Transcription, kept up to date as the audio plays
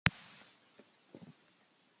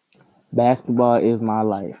Basketball is my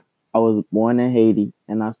life. I was born in Haiti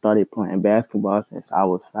and I started playing basketball since I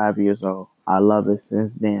was 5 years old. I love it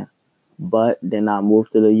since then. But then I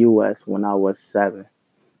moved to the US when I was 7.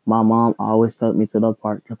 My mom always took me to the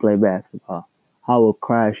park to play basketball. I would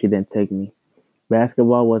cry if she didn't take me.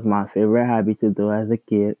 Basketball was my favorite hobby to do as a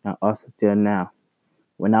kid and also till now.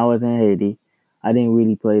 When I was in Haiti, I didn't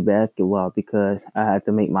really play basketball because I had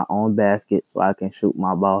to make my own basket so I can shoot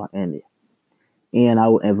my ball in it. And I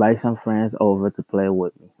would invite some friends over to play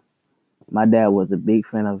with me. My dad was a big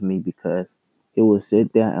fan of me because he would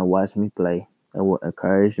sit there and watch me play and would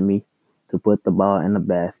encourage me to put the ball in the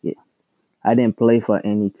basket. I didn't play for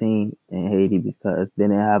any team in Haiti because they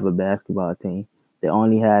didn't have a basketball team. They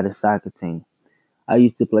only had a soccer team. I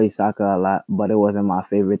used to play soccer a lot, but it wasn't my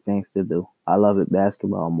favorite things to do. I loved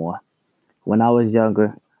basketball more. When I was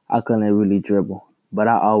younger, I couldn't really dribble, but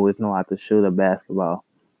I always knew how to shoot a basketball.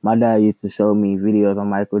 My dad used to show me videos on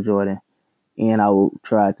Michael Jordan, and I would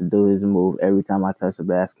try to do his move every time I touch a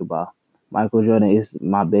basketball. Michael Jordan is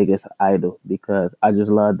my biggest idol because I just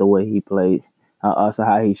love the way he plays and also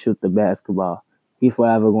how he shoots the basketball. He's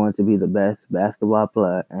forever going to be the best basketball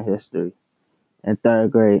player in history. In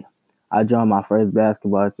third grade, I joined my first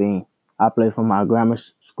basketball team. I played for my grammar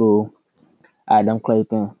school, Adam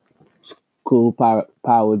Clayton School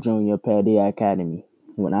Power Junior Paddy Academy.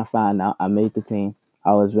 When I found out I made the team,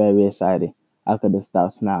 I was very excited. I could have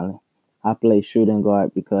stopped smiling. I played shooting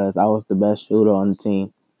guard because I was the best shooter on the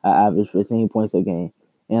team. I averaged 15 points a game,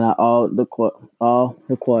 and all the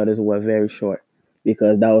quarters were very short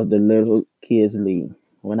because that was the little kids league.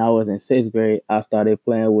 When I was in sixth grade, I started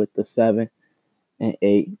playing with the seventh and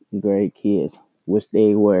eighth grade kids, which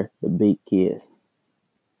they were the big kids.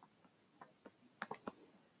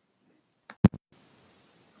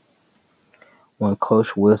 When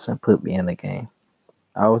Coach Wilson put me in the game,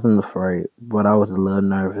 I wasn't afraid, but I was a little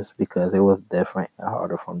nervous because it was different and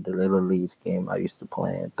harder from the little leagues game I used to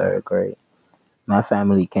play in third grade. My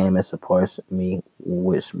family came and supported me,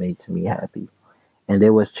 which makes me happy, and they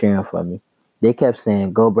was cheering for me. They kept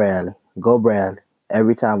saying, "Go Bradley, go Bradley,"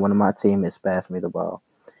 every time one of my teammates passed me the ball,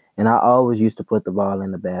 and I always used to put the ball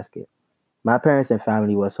in the basket. My parents and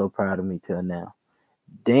family were so proud of me till now.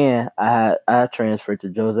 Then I transferred to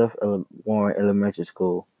Joseph Warren Elementary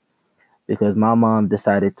School because my mom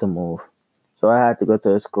decided to move. So I had to go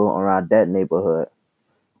to a school around that neighborhood.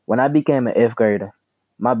 When I became an eighth grader,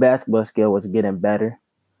 my basketball skill was getting better.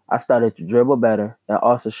 I started to dribble better and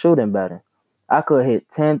also shooting better. I could hit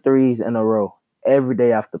 10 threes in a row every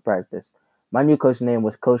day after practice. My new coach name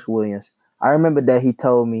was Coach Williams. I remember that he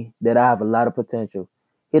told me that I have a lot of potential.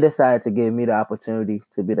 He decided to give me the opportunity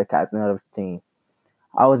to be the captain of the team.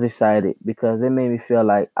 I was excited because it made me feel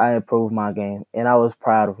like I improved my game and I was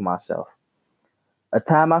proud of myself. A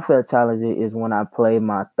time I felt challenging is when I played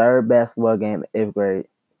my third basketball game in eighth grade.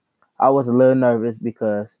 I was a little nervous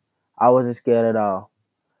because I wasn't scared at all.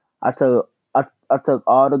 I took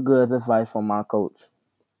all the good advice from my coach.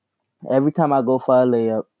 Every time I go for a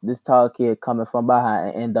layup, this tall kid coming from behind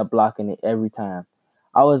and end up blocking it every time.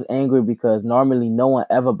 I was angry because normally no one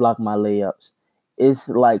ever blocked my layups. It's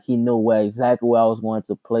like he knew where exactly where I was going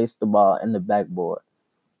to place the ball in the backboard.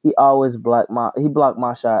 He blocked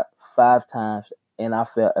my shot 5 times and I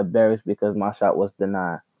felt embarrassed because my shot was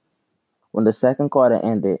denied. When the second quarter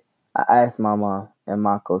ended, I asked my mom and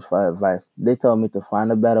my coach for advice. They told me to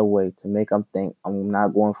find a better way to make them think I'm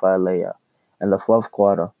not going for a layup. In the fourth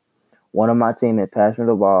quarter, one of my teammates passed me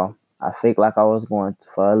the ball. I faked like I was going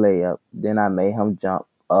for a layup. Then I made him jump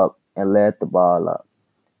up and let the ball up.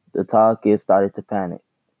 The tall kid started to panic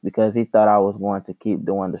because he thought I was going to keep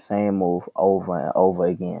doing the same move over and over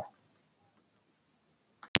again.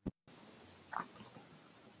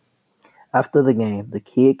 After the game, the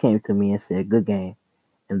kid came to me and said, "Good game,"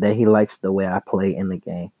 and that he likes the way I play in the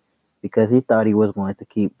game because he thought he was going to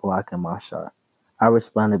keep blocking my shot. I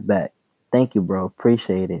responded back, "Thank you, bro.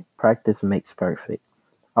 Appreciate it. Practice makes perfect."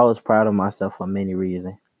 I was proud of myself for many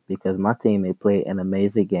reasons because my teammate played an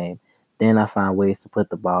amazing game. Then I found ways to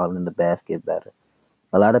put the ball in the basket better.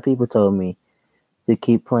 A lot of people told me to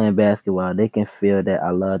keep playing basketball. They can feel that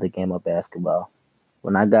I love the game of basketball.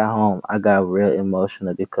 When I got home, I got real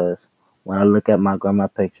emotional because when I look at my grandma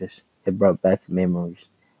pictures, it brought back memories.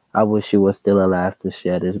 I wish she was still alive to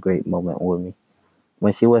share this great moment with me.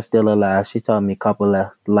 When she was still alive, she taught me a couple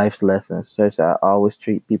of life lessons, such as I always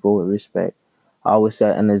treat people with respect. I always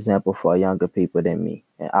set an example for younger people than me,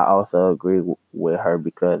 and I also agree with her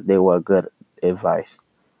because they were good advice.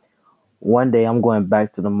 One day I'm going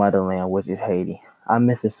back to the motherland, which is Haiti. I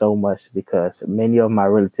miss it so much because many of my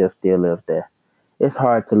relatives still live there. It's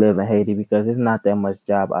hard to live in Haiti because there's not that much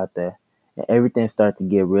job out there. and everything started to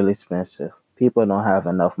get really expensive. People don't have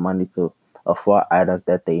enough money to afford items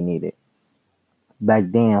that they needed. Back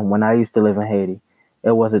then, when I used to live in Haiti,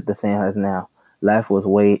 it wasn't the same as now. Life was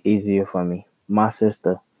way easier for me.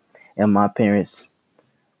 And my parents,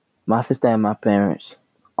 my sister and my parents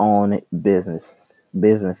owned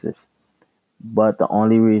businesses. But the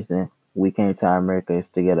only reason we came to America is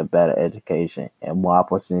to get a better education and more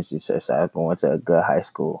opportunities such as going to a good high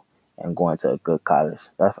school and going to a good college.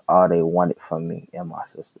 That's all they wanted from me and my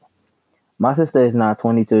sister. My sister is now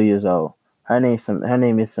 22 years old. Her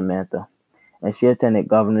name is Samantha, and she attended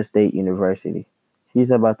Governor State University.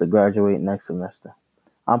 She's about to graduate next semester.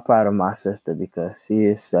 I'm proud of my sister because she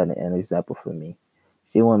is setting an example for me.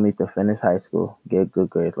 She wanted me to finish high school, get good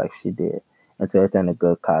grades like she did, and to attend a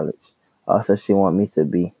good college. Also, she wanted me to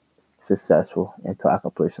be successful and to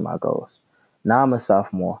accomplish my goals. Now I'm a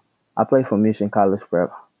sophomore. I play for Mission College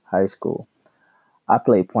Prep High School. I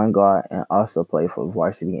play point guard and also play for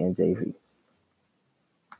varsity and JV.